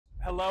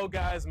Hello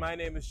guys, my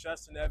name is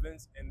Justin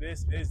Evans and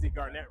this is the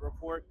Garnette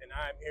Report and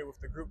I'm here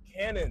with the group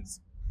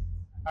Cannons.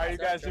 How are you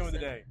guys doing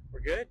today?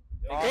 We're good.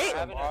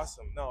 Awesome,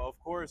 awesome. No, of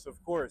course.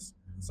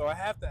 So I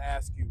have to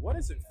ask you, what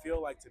does it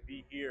feel like to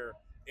be here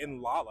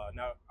in Lolla?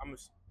 Now,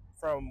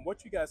 from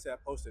what you guys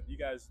have posted,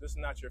 this is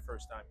not your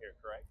first time here,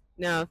 correct?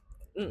 No.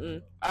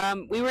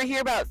 We were here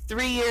about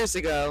 3 years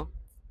ago.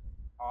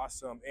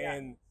 Awesome.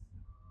 And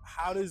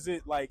how does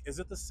it, is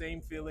it the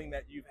same feeling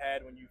that you've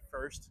had when you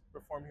first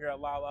performed here at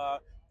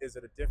Lolla? Is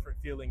it a different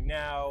feeling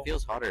now?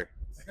 Feels hotter.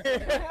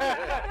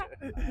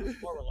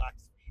 More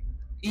relaxed.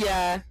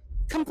 Yeah,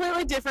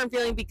 completely different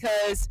feeling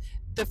because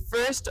the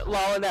first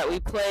Lolla that we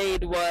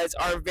played was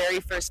our very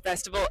first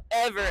festival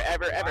ever.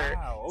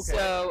 Wow, okay.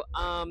 So,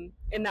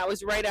 and that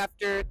was right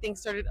after things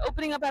started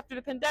opening up after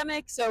the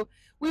pandemic. So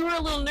we were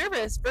a little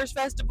nervous. First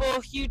festival,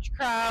 huge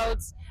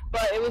crowds,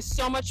 but it was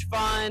so much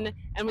fun.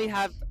 And we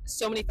have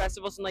so many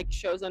festivals and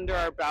shows under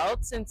our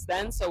belt since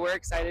then. So we're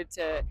excited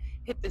to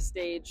hit the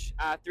stage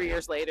 3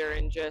 years later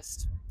and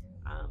just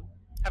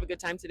have a good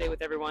time today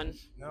with everyone.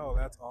 No,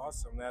 that's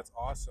awesome. That's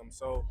awesome.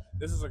 So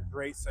this is a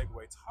great segue.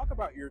 Talk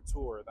about your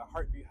tour, the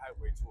Heartbeat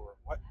Highway Tour.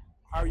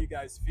 How are you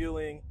guys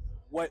feeling?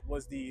 What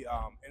was the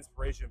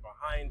inspiration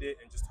behind it?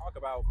 And just talk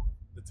about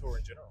the tour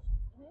in general.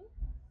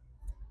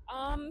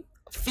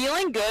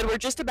 Feeling good. We're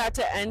just about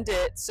to end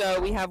it.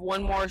 So we have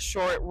one more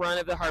short run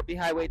of the Heartbeat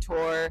Highway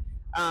Tour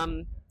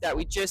that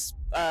we just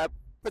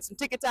put some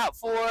tickets out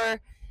for.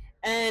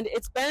 And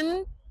it's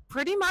been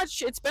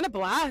a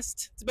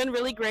blast. It's been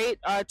really great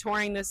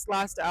touring this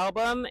last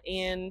album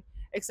and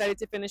excited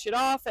to finish it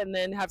off and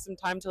then have some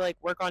time to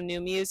work on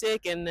new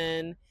music and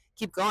then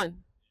keep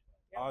going.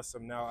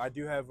 Awesome. Now I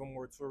do have one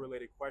more tour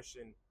related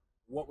question.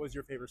 What was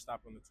your favorite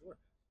stop on the tour?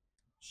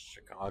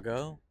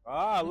 Chicago.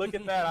 Ah, look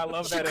at that. I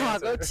love that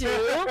answer.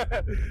 Too.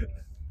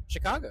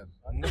 Chicago.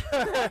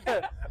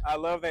 I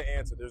love that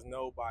answer. There's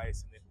no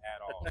bias in it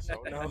at all.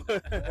 So no.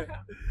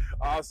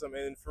 Awesome.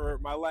 And for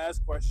my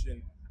last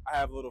question, I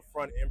have a little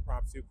fun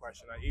impromptu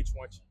question.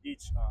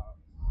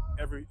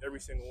 Every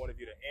single one of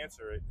you to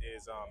answer it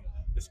is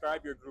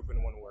describe your group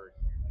in one word.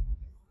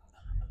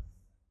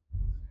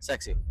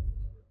 Sexy.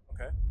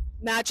 Okay.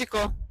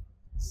 Magical.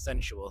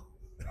 Sensual.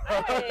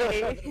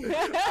 Hey.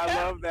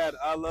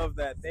 I love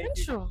that.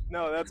 Thank you.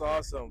 No, that's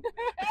awesome.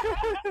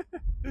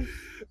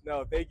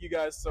 No, thank you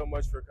guys so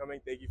much for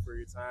coming. Thank you for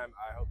your time.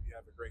 I hope you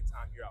have a great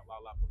time here at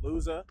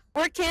Lollapalooza.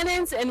 We're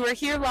Cannons and we're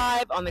here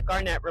live on the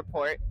Garnette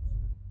Report.